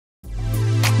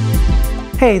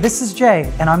Hey, this is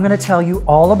Jay, and I'm going to tell you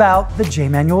all about the Jay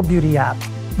Manuel Beauty app.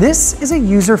 This is a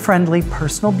user-friendly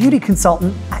personal beauty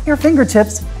consultant at your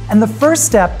fingertips and the first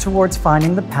step towards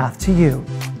finding the path to you.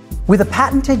 With a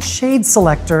patented shade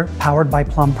selector powered by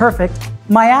Plum Perfect,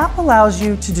 my app allows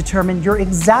you to determine your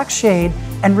exact shade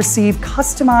and receive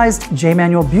customized Jay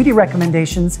Manuel Beauty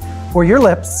recommendations for your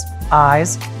lips,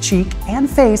 eyes, cheek, and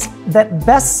face that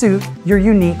best suit your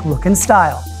unique look and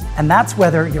style. And that's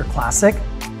whether you're classic,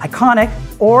 iconic,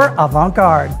 or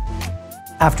avant-garde.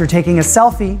 After taking a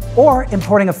selfie or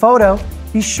importing a photo,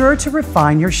 be sure to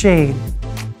refine your shade.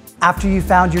 After you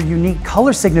found your unique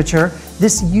color signature,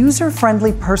 this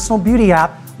user-friendly personal beauty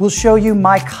app will show you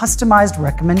my customized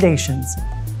recommendations.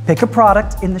 Pick a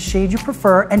product in the shade you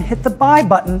prefer and hit the buy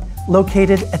button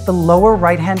located at the lower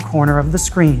right-hand corner of the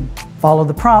screen. Follow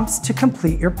the prompts to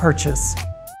complete your purchase.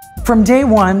 From day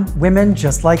one, women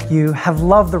just like you have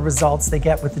loved the results they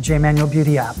get with the Jay Manuel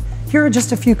Beauty app. Here are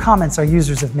just a few comments our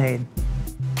users have made.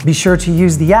 Be sure to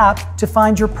use the app to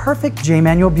find your perfect Jay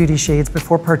Manuel Beauty shades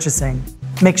before purchasing.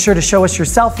 Make sure to show us your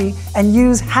selfie and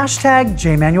use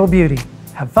 #JayManuelBeauty.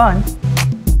 Have fun!